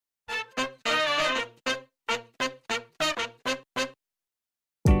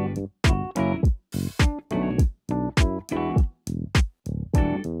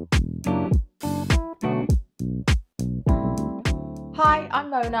I'm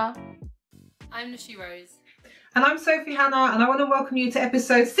Mona. I'm Nishi Rose. And I'm Sophie Hannah, and I want to welcome you to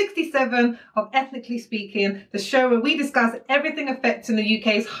episode 67 of Ethnically Speaking, the show where we discuss everything affecting the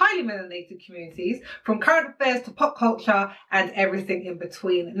UK's highly melanated communities, from current affairs to pop culture and everything in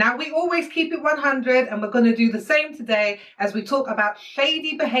between. Now, we always keep it 100, and we're going to do the same today as we talk about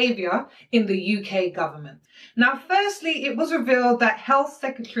shady behaviour in the UK government. Now, firstly, it was revealed that Health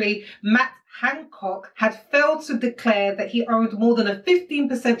Secretary Matt Hancock had failed to declare that he owned more than a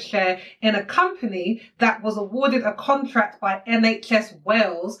 15% share in a company that was awarded a contract by NHS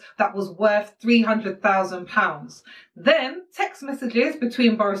Wales that was worth £300,000. Then text messages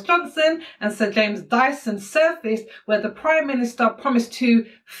between Boris Johnson and Sir James Dyson surfaced where the Prime Minister promised to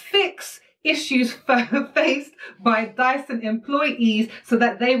fix issues faced by Dyson employees so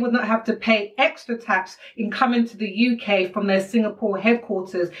that they would not have to pay extra tax in coming to the UK from their Singapore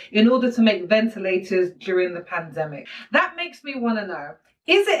headquarters in order to make ventilators during the pandemic. That makes me want to know,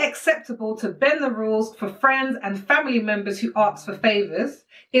 is it acceptable to bend the rules for friends and family members who ask for favours?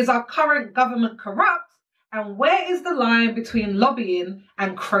 Is our current government corrupt? And where is the line between lobbying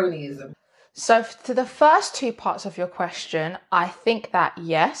and cronyism? So to the first two parts of your question, I think that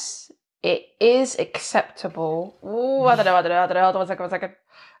yes, it is acceptable. Ooh, I don't know. Hold on one second.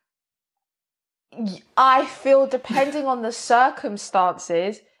 I feel depending on the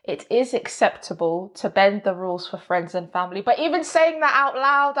circumstances, it is acceptable to bend the rules for friends and family. But even saying that out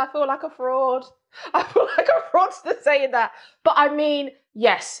loud, I feel like a fraud. I feel like a fraudster saying that. But I mean,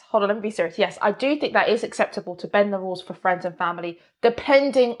 yes, hold on, let me be serious. Yes, I do think that is acceptable to bend the rules for friends and family,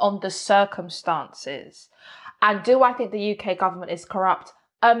 depending on the circumstances. And do I think the UK government is corrupt?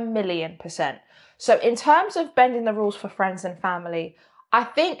 1,000,000%. So in terms of bending the rules for friends and family, I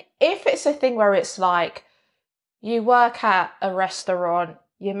think if it's a thing where it's like you work at a restaurant,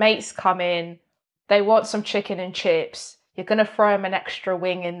 your mates come in, they want some chicken and chips, you're going to throw them an extra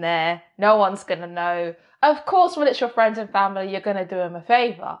wing in there, no one's going to know. Of course, when it's your friends and family, you're going to do them a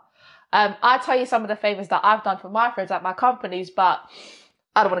favour. I'll tell you some of the favours that I've done for my friends at my companies, but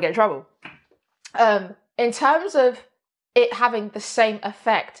I don't want to get in trouble. In terms of it having the same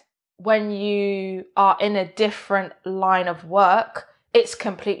effect when you are in a different line of work, it's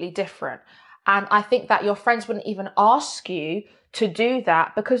completely different. And I think that your friends wouldn't even ask you to do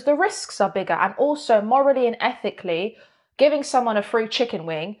that because the risks are bigger. And also morally and ethically, giving someone a free chicken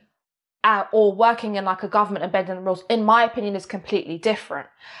wing or working in like a government and bending the rules, in my opinion, is completely different.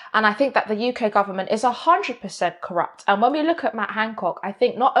 And I think that the UK government is 100% corrupt. And when we look at Matt Hancock, I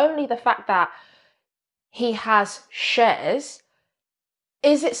think not only the fact that he has shares,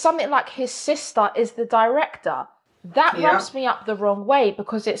 is it something like his sister is the director? That rubs me up the wrong way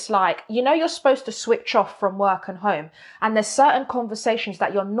because it's like, you know, you're supposed to switch off from work and home, and there's certain conversations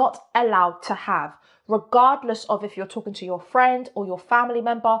that you're not allowed to have, regardless of if you're talking to your friend or your family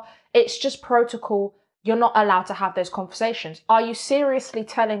member. It's just protocol. You're not allowed to have those conversations. Are you seriously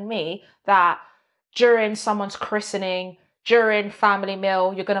telling me that during someone's christening, during family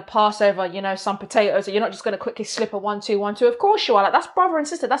meal, you're going to pass over, you know, some potatoes, and you're not just going to quickly slip a 1 2 1 2? Of course you are. Like, that's brother and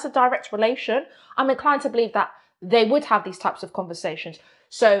sister. That's a direct relation. I'm inclined to believe that they would have these types of conversations.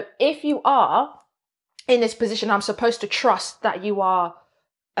 So if you are in this position, I'm supposed to trust that you are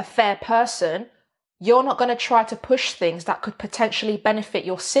a fair person. You're not going to try to push things that could potentially benefit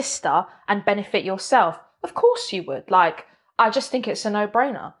your sister and benefit yourself. Of course you would. Like, I just think it's a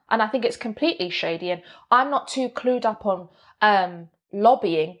no-brainer. And I think it's completely shady. And I'm not too clued up on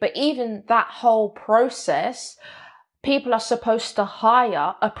lobbying, but even that whole process, people are supposed to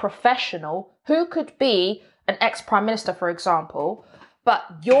hire a professional who could be an ex-Prime Minister, for example, but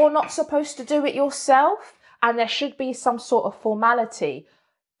you're not supposed to do it yourself. And there should be some sort of formality.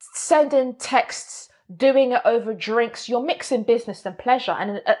 Sending texts, doing it over drinks, you're mixing business and pleasure. And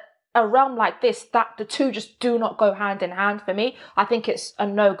in a realm like this, that the two just do not go hand in hand for me. I think it's a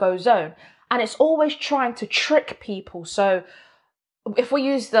no-go zone. And it's always trying to trick people. So if we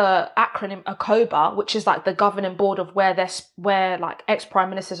use the acronym ACOBA, which is like the governing board of where like ex-prime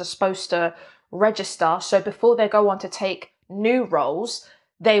ministers are supposed to register. So before they go on to take new roles,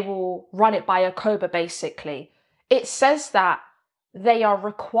 they will run it by ACOBA basically. It says that they are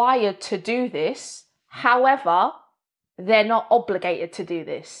required to do this. However, they're not obligated to do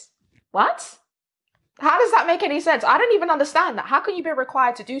this. What? How does that make any sense? I don't even understand that. How can you be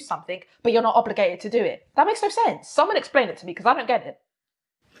required to do something, but you're not obligated to do it? That makes no sense. Someone explain it to me because I don't get it.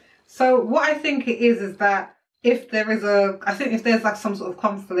 So what I think it is that if there's like some sort of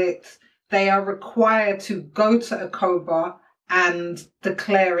conflict, they are required to go to ACOBA and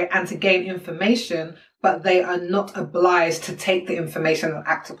declare it and to gain information, but they are not obliged to take the information and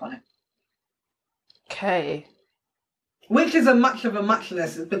act upon it. Okay. Which is a much of a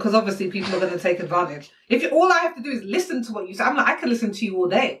muchness, because obviously people are going to take advantage. All I have to do is listen to what you say, I'm like, I can listen to you all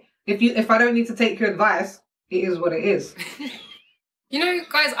day. If I don't need to take your advice, it is what it is. You know,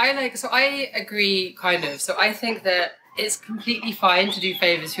 guys, I agree, kind of. So I think that it's completely fine to do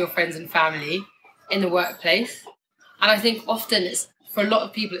favours for your friends and family in the workplace. And I think often for a lot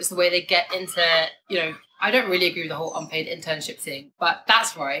of people, it's the way they get into, I don't really agree with the whole unpaid internship thing, but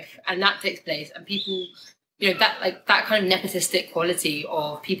that's rife and that takes place. And people, that kind of nepotistic quality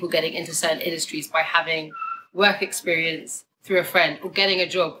of people getting into certain industries by having work experience through a friend, or getting a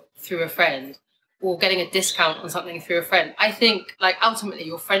job through a friend, or getting a discount on something through a friend. I think, ultimately,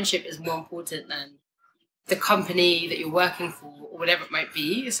 your friendship is more important than the company that you're working for, or whatever it might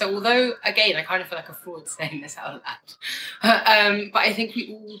be. So although, again, I kind of feel like a fraud saying this out loud, but I think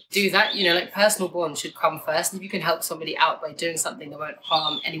we all do that. Personal bonds should come first. And if you can help somebody out by doing something that won't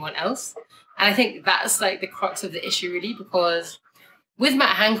harm anyone else. And I think that's the crux of the issue, really, because with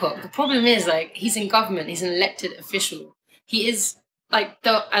Matt Hancock, the problem is he's in government, he's an elected official. He is and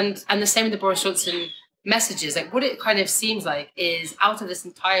the same with the Boris Johnson messages. What it kind of seems like is, out of this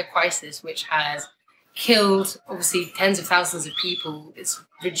entire crisis, which has killed obviously tens of thousands of people, it's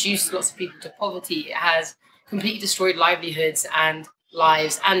reduced lots of people to poverty, it has completely destroyed livelihoods and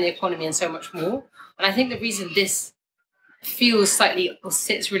lives and the economy and so much more. And I think the reason this feels slightly, or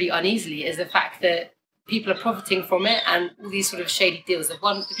sits really uneasily, is the fact that people are profiting from it, and all these sort of shady deals. The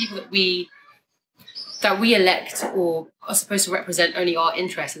people that we elect, or are supposed to represent only our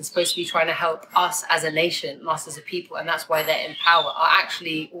interests and supposed to be trying to help us as a nation, us as a people, and that's why they're in power, are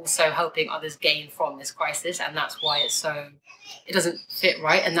actually also helping others gain from this crisis, and that's why it doesn't fit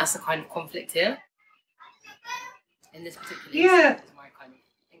right, and that's the kind of conflict here. In this particular instance, is my kind of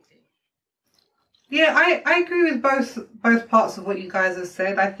thinking. Yeah, I agree with both parts of what you guys have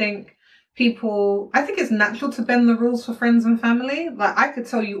said. I think it's natural to bend the rules for friends and family. I could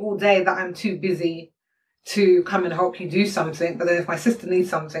tell you all day that I'm too busy to come and help you do something, but then if my sister needs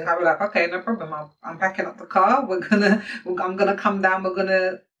something, I'll be like, okay, no problem, I'm packing up the car, I'm gonna come down, we're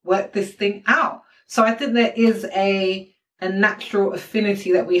gonna work this thing out. So I think there is a natural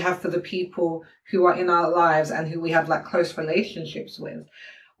affinity that we have for the people who are in our lives and who we have close relationships with.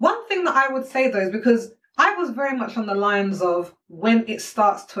 One thing that I would say though is, because I was very much on the lines of, when it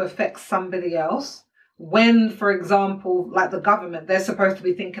starts to affect somebody else, when, for example, the government, they're supposed to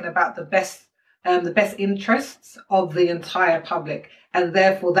be thinking about the best interests of the entire public, and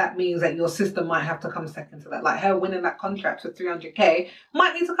therefore that means that your sister might have to come second to that. Her winning that contract for 300k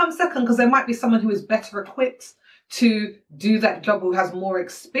might need to come second, because there might be someone who is better equipped to do that job, who has more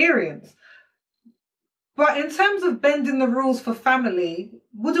experience. But in terms of bending the rules for family,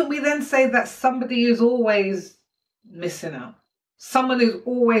 wouldn't we then say that somebody is always missing out? Someone is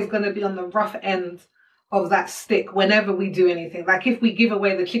always going to be on the rough end of that stick whenever we do anything. If we give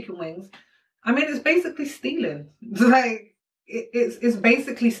away the chicken wings, it's basically stealing. It's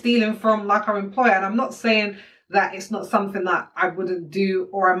basically stealing from our employer. And I'm not saying that it's not something that I wouldn't do,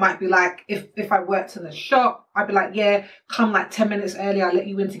 or I might be if I worked in a shop, I'd be yeah, come 10 minutes early, I'll let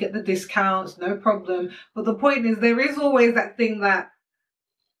you in to get the discounts, no problem. But the point is, there is always that thing that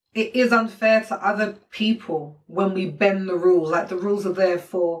it is unfair to other people when we bend the rules. The rules are there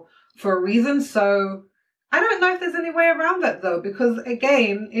for a reason. So I don't know if there's any way around that though, because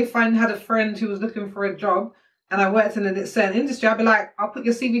again, if I had a friend who was looking for a job and I worked in a certain industry, I'd be I'll put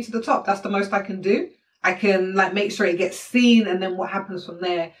your CV to the top. That's the most I can do. I can make sure it gets seen, and then what happens from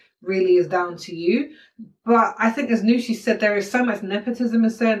there really is down to you. But I think, as Nushi said, there is so much nepotism in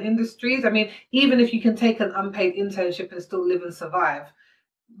certain industries. Even if you can take an unpaid internship and still live and survive,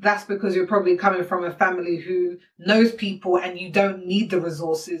 that's because you're probably coming from a family who knows people, and you don't need the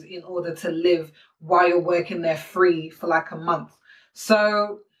resources in order to live while you're working there free for a month.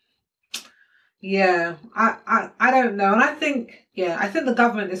 So yeah, I don't know. And I think the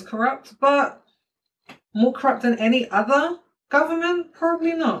government is corrupt, but more corrupt than any other government?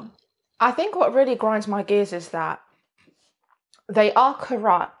 Probably not. I think what really grinds my gears is that they are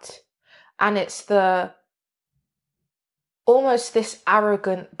corrupt, and it's almost this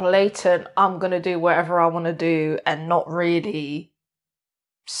arrogant, blatant, I'm going to do whatever I want to do and not really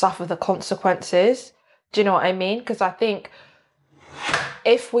suffer the consequences. Do you know what I mean? Because I think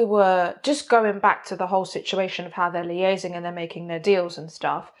if we were just going back to the whole situation of how they're liaising and they're making their deals and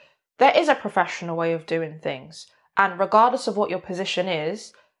stuff, there is a professional way of doing things. And regardless of what your position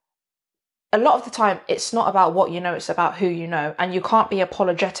is, a lot of the time, it's not about what you know, it's about who you know. And you can't be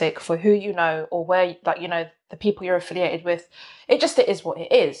apologetic for who you know or where, the people you're affiliated with. It is what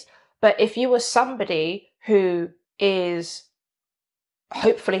it is. But if you were somebody who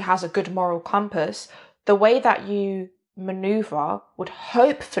hopefully has a good moral compass, the way that you maneuver would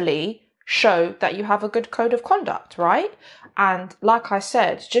hopefully show that you have a good code of conduct, right? And like I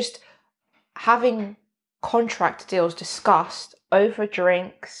said, just having contract deals discussed over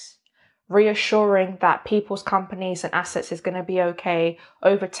drinks, reassuring that people's companies and assets is going to be okay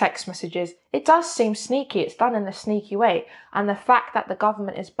over text messages, it does seem sneaky. It's done in a sneaky way. And the fact that the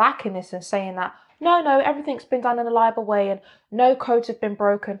government is backing this and saying that, no, everything's been done in a liable way and no codes have been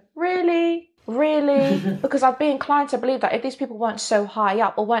broken. Really? Because I'd be inclined to believe that if these people weren't so high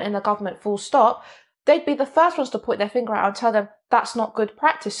up or weren't in the government full stop, they'd be the first ones to point their finger out and tell them that's not good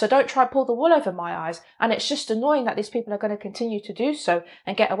practice. So don't try to pull the wool over my eyes. And it's just annoying that these people are going to continue to do so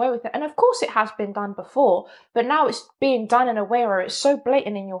and get away with it. And of course it has been done before, but now it's being done in a way where it's so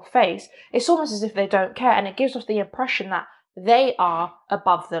blatant in your face. It's almost as if they don't care. And it gives off the impression that they are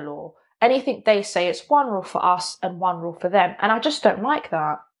above the law. Anything they say, it's one rule for us and one rule for them. And I just don't like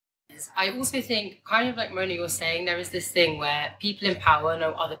that. I also think, kind of like Mona, you're saying, there is this thing where people in power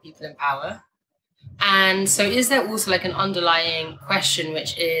know other people in power. And so is there also like an underlying question,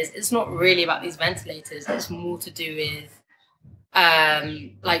 which is, it's not really about these ventilators, it's more to do with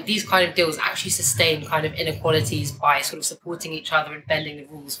like these kind of deals actually sustain kind of inequalities by sort of supporting each other and bending the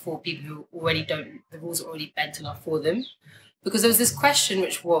rules for people who already don't, the rules are already bent enough for them. Because there was this question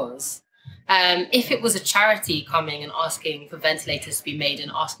which was, if it was a charity coming and asking for ventilators to be made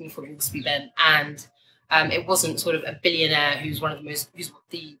and asking for rules to be bent, and it wasn't sort of a billionaire who's one of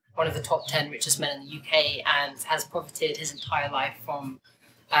the top 10 richest men in the UK and has profited his entire life from,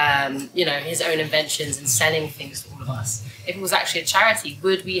 his own inventions and selling things to all of us. If it was actually a charity,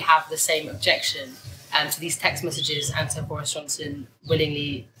 would we have the same objection to these text messages and to Boris Johnson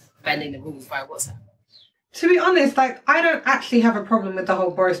willingly bending the rules via WhatsApp? To be honest, I don't actually have a problem with the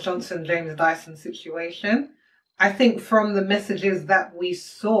whole Boris Johnson, James Dyson situation. I think from the messages that we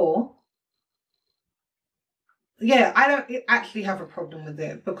saw, I don't actually have a problem with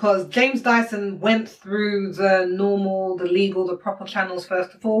it, because James Dyson went through the normal, the legal, the proper channels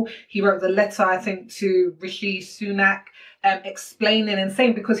first of all. He wrote the letter, I think, to Rishi Sunak, explaining and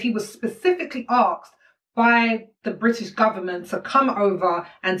saying, because he was specifically asked by the British government to come over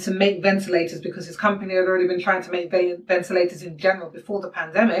and to make ventilators, because his company had already been trying to make ventilators in general before the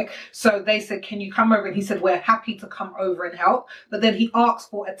pandemic. So they said, can you come over? And he said, we're happy to come over and help. But then he asked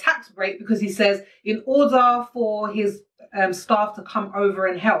for a tax break, because he says in order for his staff to come over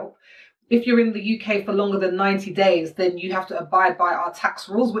and help, if you're in the UK for longer than 90 days, then you have to abide by our tax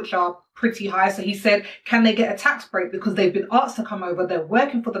rules, which are pretty high. So he said, can they get a tax break? Because they've been asked to come over, they're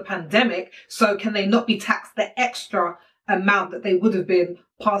working for the pandemic, so can they not be taxed the extra amount that they would have been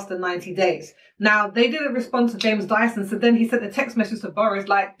past the 90 days? Now, they didn't respond to James Dyson, so then he sent a text message to Boris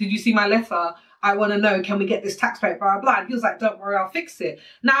like, did you see my letter? I want to know, can we get this tax break, blah, blah, blah. And he was like, don't worry, I'll fix it.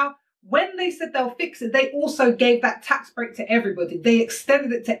 Now, when they said they'll fix it, they also gave that tax break to everybody. They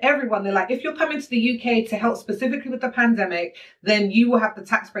extended it to everyone. They're like, if you're coming to the UK to help specifically with the pandemic, then you will have the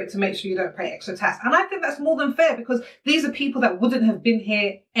tax break to make sure you don't pay extra tax. And I think that's more than fair, because these are people that wouldn't have been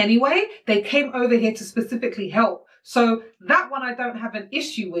here anyway. They came over here to specifically help. So that one I don't have an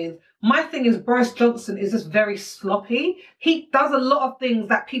issue with. My thing is, Boris Johnson is just very sloppy. He does a lot of things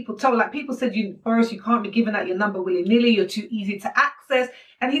that people tell, like people said, Boris, you can't be giving out your number willy-nilly, you're too easy to access.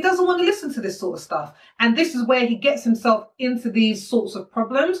 And he doesn't want to listen to this sort of stuff. And this is where he gets himself into these sorts of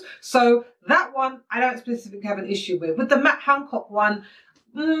problems. So that one, I don't specifically have an issue with. With the Matt Hancock one,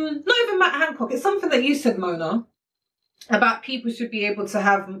 not even Matt Hancock. It's something that you said, Mona, about people should be able to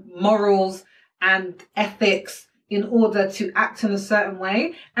have morals and ethics in order to act in a certain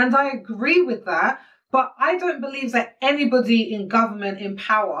way. And I agree with that. But I don't believe that anybody in government in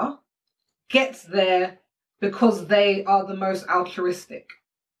power gets there because they are the most altruistic.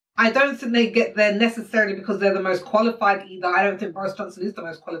 I don't think they get there necessarily because they're the most qualified either. I don't think Boris Johnson is the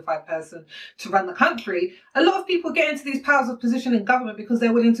most qualified person to run the country. A lot of people get into these powers of position in government because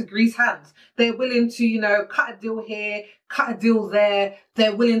they're willing to grease hands. They're willing to, cut a deal here, cut a deal there.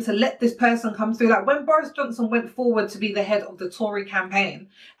 They're willing to let this person come through. Like when Boris Johnson went forward to be the head of the Tory campaign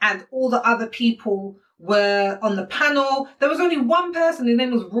and all the other people were on the panel, there was only one person, his name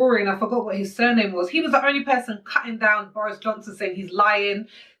was Rory, and I forgot what his surname was. He was the only person cutting down Boris Johnson, saying he's lying,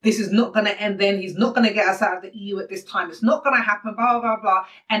 this is not going to end then, he's not going to get us out of the EU at this time, it's not going to happen, blah, blah, blah.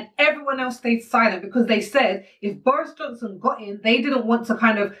 And everyone else stayed silent because they said if Boris Johnson got in, they didn't want to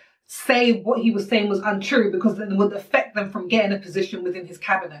kind of say what he was saying was untrue, because then it would affect them from getting a position within his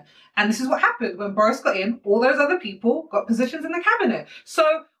cabinet. And this is what happened when Boris got in. All those other people got positions in the cabinet. So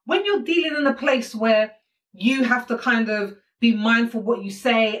when you're dealing in a place where you have to kind of be mindful what you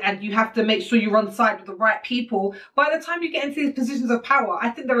say and you have to make sure you're on side with the right people, by the time you get into these positions of power, I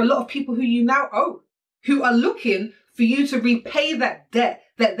think there are a lot of people who you now owe, who are looking for you to repay that debt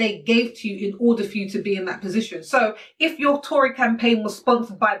that they gave to you in order for you to be in that position. So if your Tory campaign was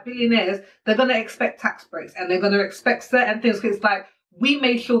sponsored by billionaires, they're going to expect tax breaks and they're going to expect certain things. It's like, we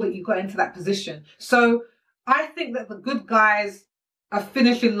made sure that you got into that position. So I think that the good guys are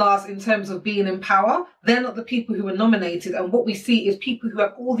finishing last in terms of being in power. They're not the people who were nominated. And what we see is people who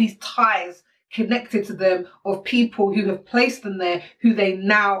have all these ties connected to them of people who have placed them there, who they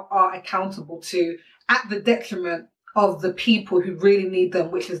now are accountable to, at the detriment of the people who really need them,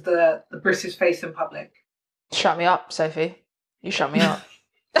 which is the British face in public. Shut me up, Sophie. You shut me up.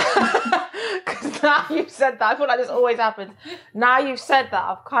 Because now you've said that, I feel like this always happens. Now you've said that,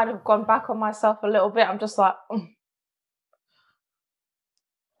 I've kind of gone back on myself a little bit. I'm just like,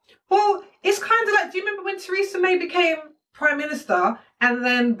 Well, it's kind of like, do you remember when Theresa May became Prime Minister and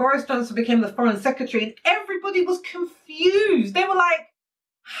then Boris Johnson became the Foreign Secretary and everybody was confused? They were like,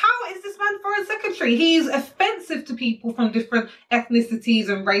 how is this man Foreign Secretary? He's offensive to people from different ethnicities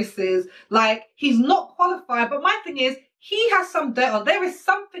and races. Like, he's not qualified. But my thing is, he has some dirt on. There is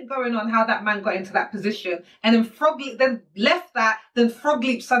something going on how that man got into that position. And then then left that, then frog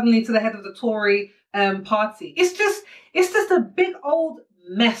leaped suddenly to the head of the Tory party. It's just a big old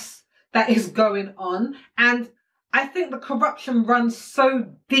mess that is going on. And I think the corruption runs so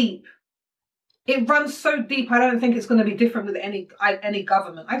deep. It runs so deep, I don't think it's going to be different with any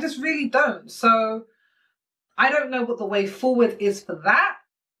government. I just really don't. So I don't know what the way forward is for that.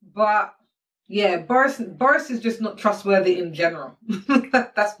 But yeah, Boris is just not trustworthy in general.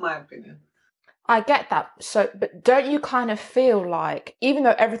 That's my opinion. I get that. So, but don't you kind of feel like, even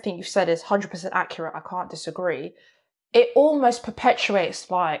though everything you've said is 100% accurate, I can't disagree, it almost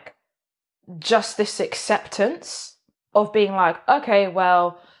perpetuates like just this acceptance of being like, okay,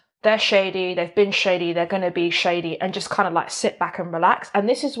 well, they're shady, they've been shady, they're going to be shady, and just kind of like sit back and relax. And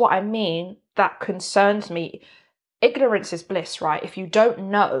this is what I mean that concerns me. Ignorance is bliss, right? If you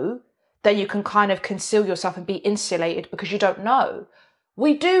don't know, then you can kind of conceal yourself and be insulated because you don't know.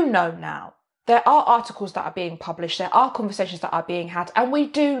 We do know now. There are articles that are being published, there are conversations that are being had, and we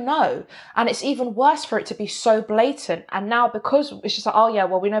do know. And it's even worse for it to be so blatant. And now because it's just like, oh yeah,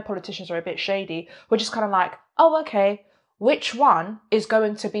 well, we know politicians are a bit shady, we're just kind of like, oh, okay, which one is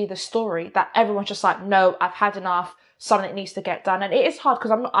going to be the story that everyone's just like, no, I've had enough, something needs to get done. And it is hard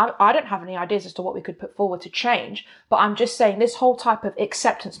because I don't have any ideas as to what we could put forward to change, but I'm just saying this whole type of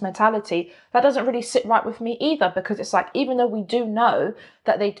acceptance mentality, that doesn't really sit right with me either, because it's like, even though we do know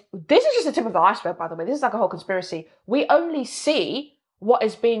that this is just the tip of the iceberg, by the way, this is like a whole conspiracy. We only see what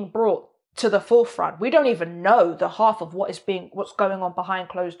is being brought to the forefront. We don't even know the half of what's going on behind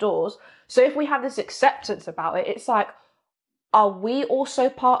closed doors. So if we have this acceptance about it, it's like, are we also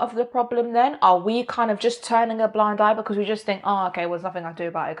part of the problem then? Are we kind of just turning a blind eye because we just think, oh, okay, well, there's nothing I do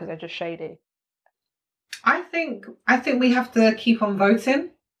about it because they're just shady? I think we have to keep on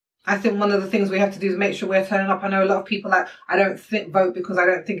voting. I think one of the things we have to do is make sure we're turning up. I know a lot of people like, I don't vote because I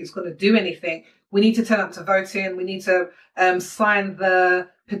don't think it's going to do anything. We need to turn up to voting. We need to sign the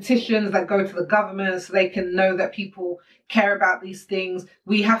petitions that go to the government so they can know that people care about these things.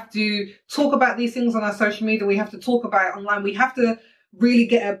 We have to talk about these things on our social media. We have to talk about it online. We have to really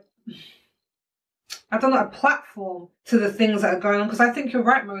get a platform to the things that are going on. Because I think you're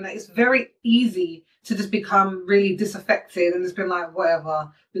right, Mona. It's very easy to just become really disaffected and just be like,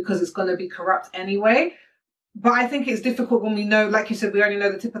 whatever, because it's going to be corrupt anyway. But I think it's difficult when we know, like you said, we only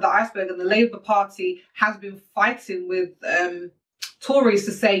know the tip of the iceberg, and the Labour Party has been fighting with Tories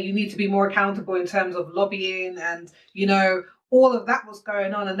to say you need to be more accountable in terms of lobbying and, you know, all of that was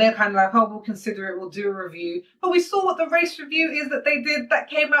going on. And they're kind of like, oh, we'll consider it, we'll do a review. But we saw what the race review is that they did that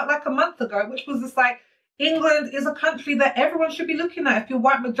came out like a month ago, which was just like, England is a country that everyone should be looking at if you're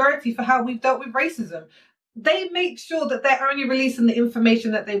white majority for how we've dealt with racism. They make sure that they're only releasing the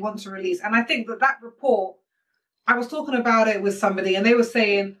information that they want to release. And I think that report, I was talking about it with somebody and they were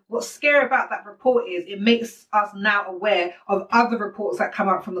saying what's scary about that report is it makes us now aware of other reports that come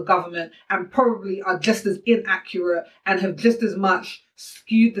out from the government and probably are just as inaccurate and have just as much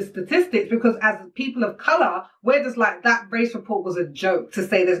skewed the statistics, because as people of colour, we're just like, that race report was a joke to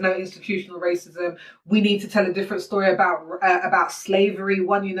say there's no institutional racism. We need to tell a different story about slavery,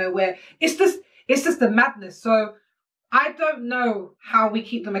 one, you know, where it's just a madness. So I don't know how we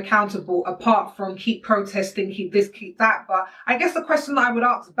keep them accountable apart from keep protesting, keep this, keep that. But I guess the question that I would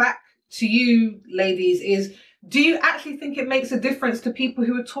ask back to you ladies is, do you actually think it makes a difference to people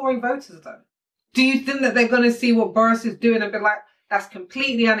who are Tory voters though? Do you think that they're going to see what Boris is doing and be like, that's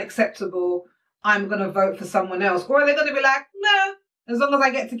completely unacceptable, I'm going to vote for someone else? Or are they going to be like, no, as long as I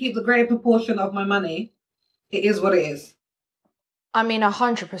get to keep the greater proportion of my money, it is what it is? I mean,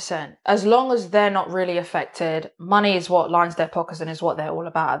 100%. As long as they're not really affected, money is what lines their pockets and is what they're all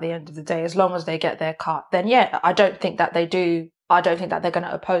about at the end of the day. As long as they get their cut, then yeah, I don't think that they do. I don't think that they're going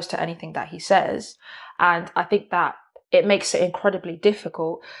to oppose to anything that he says. And I think that it makes it incredibly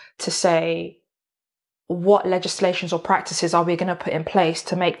difficult to say what legislations or practices are we going to put in place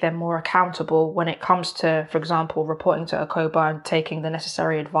to make them more accountable when it comes to, for example, reporting to ACOBA and taking the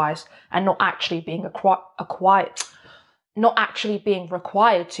necessary advice and not actually being not actually being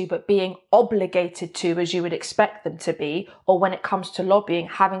required to, but being obligated to, as you would expect them to be, or when it comes to lobbying,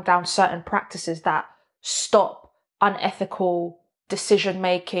 having down certain practices that stop unethical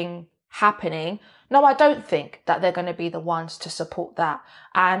decision-making happening. No, I don't think that they're going to be the ones to support that.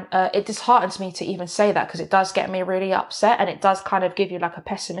 And it disheartens me to even say that, because it does get me really upset, and it does kind of give you like a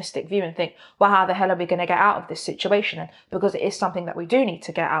pessimistic view and think, well, how the hell are we going to get out of this situation? And because it is something that we do need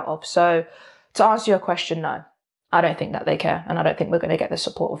to get out of. So to answer your question, no. I don't think that they care, and I don't think we're going to get the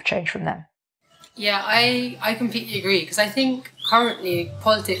support of change from them. Yeah, I completely agree, because I think currently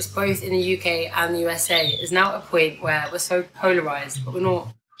politics, both in the UK and the USA, is now at a point where we're so polarised, but we're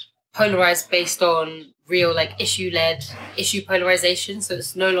not polarised based on real issue polarisation. So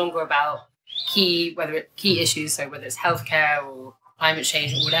it's no longer about key issues, so whether it's healthcare or climate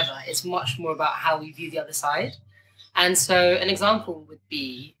change or whatever. It's much more about how we view the other side. And so an example would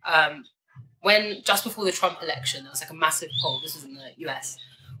be when just before the Trump election, there was a massive poll, this was in the US,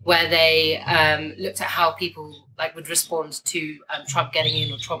 where they looked at how people would respond to Trump getting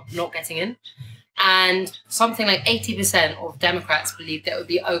in or Trump not getting in. And something like 80% of Democrats believed that it would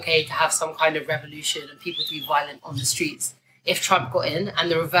be okay to have some kind of revolution and people to be violent on the streets if Trump got in,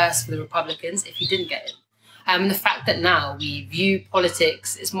 and the reverse for the Republicans if he didn't get in. The fact that now we view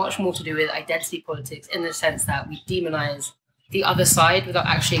politics is much more to do with identity politics, in the sense that we demonize the other side without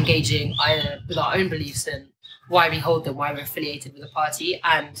actually engaging either with our own beliefs and why we hold them, why we're affiliated with a party,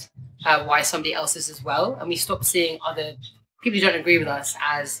 and why somebody else is as well. And we stop seeing other people who don't agree with us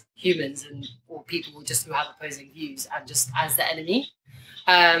as humans, or people who have opposing views, and just as the enemy.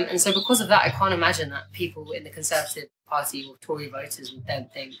 And so because of that, I can't imagine that people in the Conservative Party or Tory voters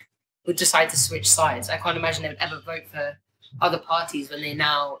would decide to switch sides. I can't imagine they would ever vote for other parties when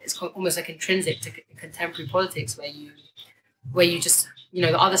it's almost intrinsic to contemporary politics, where you just,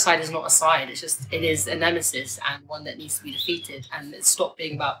 the other side is not a side. It is a nemesis, and one that needs to be defeated, and it's stopped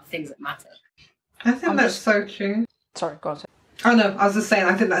being about the things that matter. I think that's so true. Sorry, go on. Oh no, I was just saying,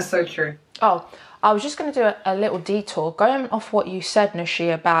 I think that's so true. Oh, I was just going to do a little detour. Going off what you said,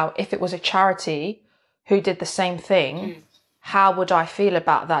 Nushi, about if it was a charity who did the same thing, how would I feel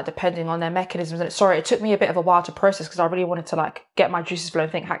about that, depending on their mechanisms? And sorry, it took me a bit of a while to process, because I really wanted to get my juices flowing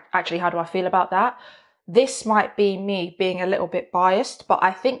and think, actually, how do I feel about that? This might be me being a little bit biased, but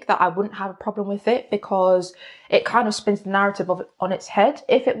I think that I wouldn't have a problem with it, because it kind of spins the narrative of it on its head.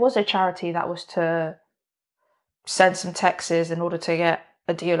 If it was a charity that was to send some texts in order to get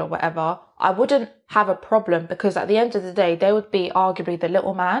a deal or whatever, I wouldn't have a problem, because at the end of the day, they would be arguably the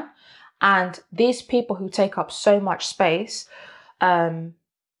little man. And these people who take up so much space, they're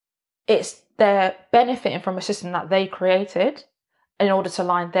benefiting from a system that they created in order to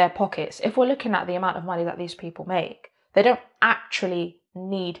line their pockets. If we're looking at the amount of money that these people make, they don't actually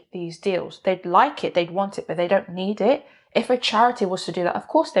need these deals. They'd like it, they'd want it, but they don't need it. If a charity was to do that, of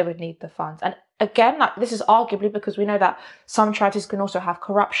course they would need the funds. And again, this is arguably because we know that some charities can also have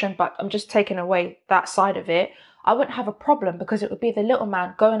corruption, but I'm just taking away that side of it. I wouldn't have a problem, because it would be the little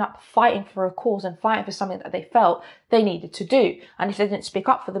man going up, fighting for a cause and fighting for something that they felt they needed to do. And if they didn't speak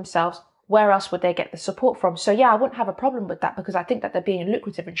up for themselves, where else would they get the support from? So yeah, I wouldn't have a problem with that, because I think that they're being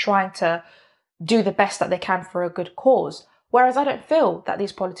lucrative and trying to do the best that they can for a good cause. Whereas I don't feel that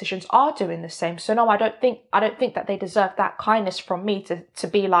these politicians are doing the same. So no, I don't think that they deserve that kindness from me to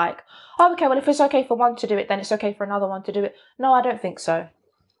be like, oh, okay, well, if it's okay for one to do it, then it's okay for another one to do it. No, I don't think so.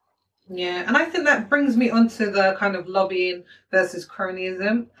 Yeah, and I think that brings me onto the kind of lobbying versus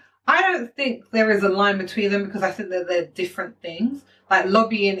cronyism. I don't think there is a line between them, because I think that they're different things.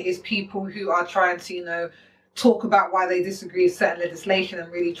 Lobbying is people who are trying to, talk about why they disagree with certain legislation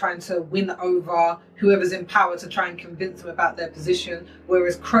and really trying to win over whoever's in power to try and convince them about their position.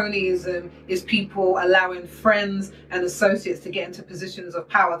 Whereas cronyism is people allowing friends and associates to get into positions of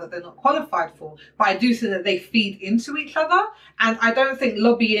power that they're not qualified for. But I do think that they feed into each other. And I don't think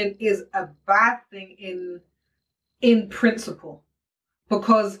lobbying is a bad thing in principle,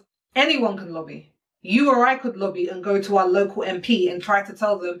 because anyone can lobby. You or I could lobby and go to our local MP and try to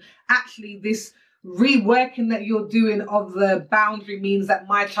tell them, actually, this reworking that you're doing of the boundary means that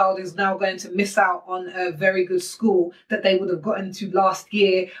my child is now going to miss out on a very good school that they would have gotten to last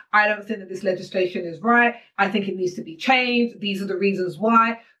year. I don't think that this legislation is right. I think it needs to be changed. These are the reasons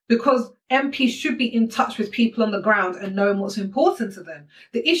why. Because MPs should be in touch with people on the ground and knowing what's important to them.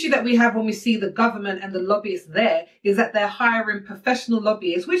 The issue that we have when we see the government and the lobbyists there is that they're hiring professional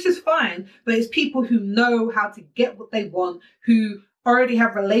lobbyists, which is fine, but it's people who know how to get what they want, who already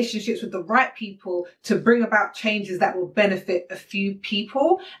have relationships with the right people to bring about changes that will benefit a few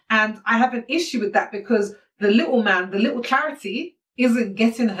people. And I have an issue with that because the little man, the little charity isn't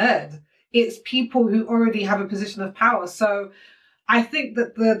getting heard. It's people who already have a position of power. So I think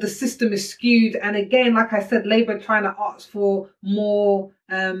that the system is skewed. And again, like I said, Labour trying to ask for more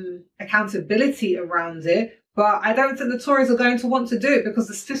accountability around it. But I don't think the Tories are going to want to do it because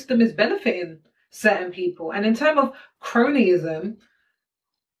the system is benefiting certain people. And in terms of cronyism,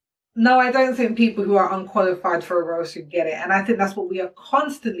 no, I don't think people who are unqualified for a role should get it. And I think that's what we are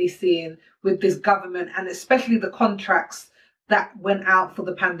constantly seeing with this government, and especially the contracts that went out for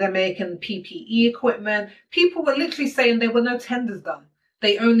the pandemic and PPE equipment. People were literally saying there were no tenders done.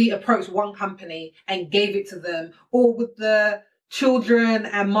 They only approached one company and gave it to them. Or with the children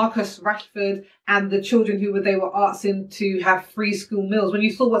and Marcus Rashford and the children they were asking to have free school meals. When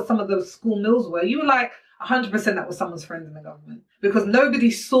you saw what some of the school meals were, you were like, 100% that was someone's friend in the government, because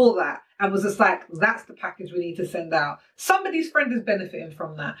nobody saw that and was just like, that's the package we need to send out. Somebody's friend is benefiting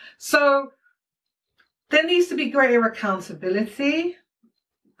from that. So there needs to be greater accountability.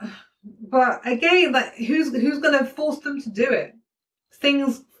 But again, like, who's going to force them to do it?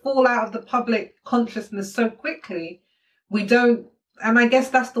 Things fall out of the public consciousness so quickly. We don't. And I guess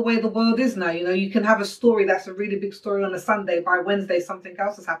that's the way the world is now. You know, you can have a story that's a really big story on a Sunday. By Wednesday, something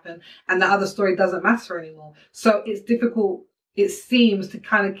else has happened and the other story doesn't matter anymore. So it's difficult, it seems, to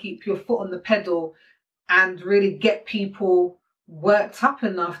kind of keep your foot on the pedal and really get people worked up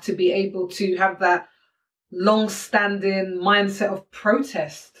enough to be able to have that long-standing mindset of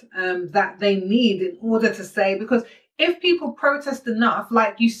protest that they need in order to say, because if people protest enough,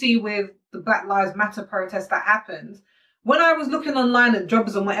 like you see with the Black Lives Matter protest that happened, when I was looking online at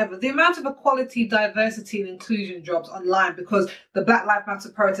jobs and whatever, the amount of equality, diversity and inclusion jobs online, because the Black Lives Matter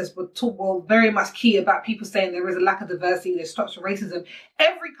protests were very much key about people saying there is a lack of diversity, there's structural racism.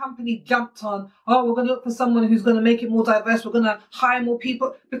 Every company jumped on, oh, we're going to look for someone who's going to make it more diverse, we're going to hire more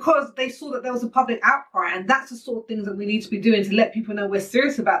people, because they saw that there was a public outcry. And that's the sort of things that we need to be doing to let people know we're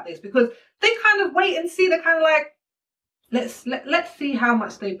serious about this, because they kind of wait and see. They're kind of like, let's see how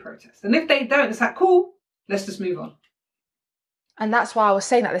much they protest. And if they don't, it's like, cool, let's just move on. And that's why I was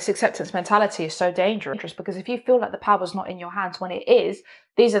saying that this acceptance mentality is so dangerous, because if you feel like the power's not in your hands when it is,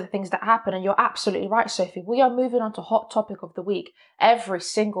 these are the things that happen. And you're absolutely right, Sophie. We are moving on to hot topic of the week every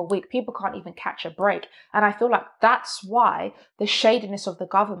single week. People can't even catch a break. And I feel like that's why the shadiness of the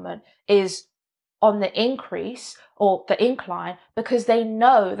government is on the increase or the incline, because they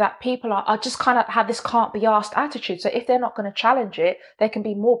know that people are just kind of have this can't be asked attitude. So if they're not going to challenge it, they can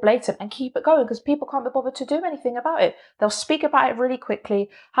be more blatant and keep it going, because people can't be bothered to do anything about it. They'll speak about it really quickly,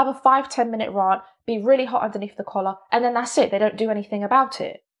 have a 5-10 minute rant, be really hot underneath the collar, and then that's it. They don't do anything about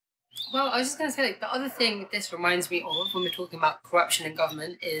it. Well, I was just going to say, like, the other thing this reminds me of when we're talking about corruption in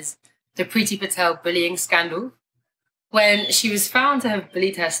government is the Priti Patel bullying scandal. When she was found to have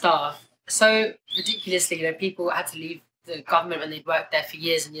bullied her staff so ridiculously, you know, people had to leave the government when they'd worked there for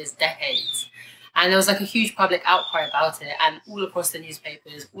years and years, decades. And there was like a huge public outcry about it, and all across the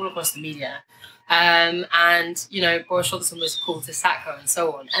newspapers, all across the media. And, you know, Boris Johnson was called to sack her and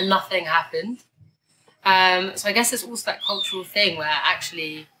so on, and nothing happened. So I guess it's also that cultural thing where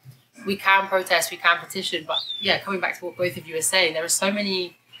actually we can protest, we can petition, but yeah, coming back to what both of you are saying, there's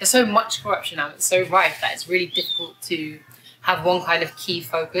so much corruption now, it's so rife that it's really difficult to have one kind of key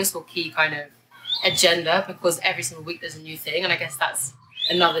focus or key kind of agenda, because every single week there's a new thing. And I guess that's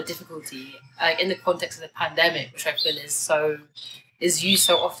another difficulty in the context of the pandemic, which I feel is used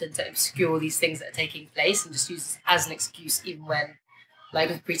so often to obscure these things that are taking place and just used as an excuse, even when, like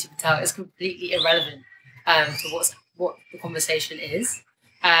with Priti Patel, it's completely irrelevant to what the conversation is.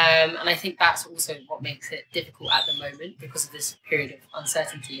 And I think that's also what makes it difficult at the moment, because of this period of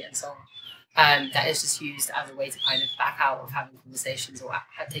uncertainty and so on. That is just used as a way to kind of back out of having conversations or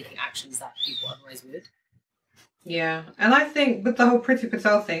taking actions that people otherwise would. Yeah, and I think with the whole Priti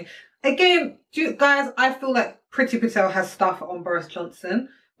Patel thing, again, guys, I feel like Priti Patel has stuff on Boris Johnson,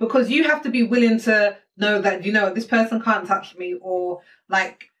 because you have to be willing to know that, you know, this person can't touch me, or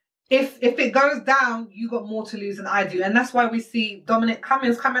like, if it goes down, you got more to lose than I do. And that's why we see Dominic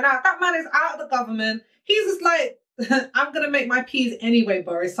Cummings coming out. That man is out of the government. He's just like, I'm going to make my peas anyway,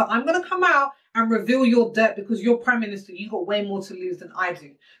 Boris. So I'm going to come out and reveal your dirt because you're Prime Minister, you got way more to lose than I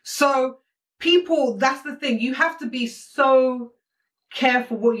do. So people, that's the thing. You have to be so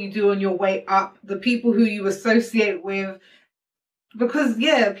careful what you do on your way up, the people who you associate with, because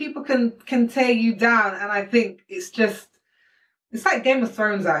yeah, people can tear you down. And I think it's like Game of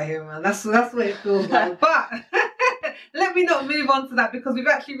Thrones out here, man. That's what it feels like. But let me not move on to that because we've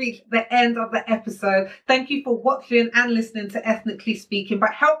actually reached the end of the episode. Thank you for watching and listening to Ethnically Speaking,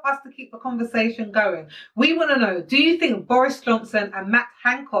 but help us to keep the conversation going. We want to know, do you think Boris Johnson and Matt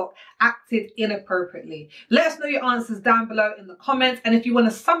Hancock acted inappropriately? Let us know your answers down below in the comments. And if you want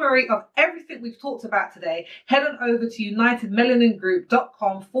a summary of everything we've talked about today, head on over to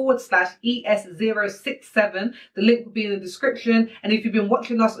unitedmelaningroup.com/ES067. The link will be in the description. And if you've been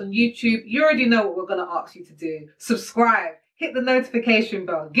watching us on YouTube, you already know what we're going to ask you to do. Subscribe, hit the notification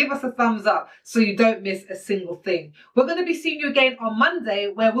bell, give us a thumbs up so you don't miss a single thing. We're going to be seeing you again on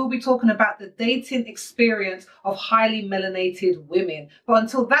Monday, where we'll be talking about the dating experience of highly melanated women. But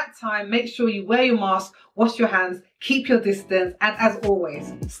until that time, make sure you wear your mask, wash your hands, keep your distance, and as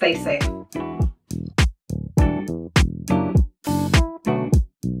always, stay safe.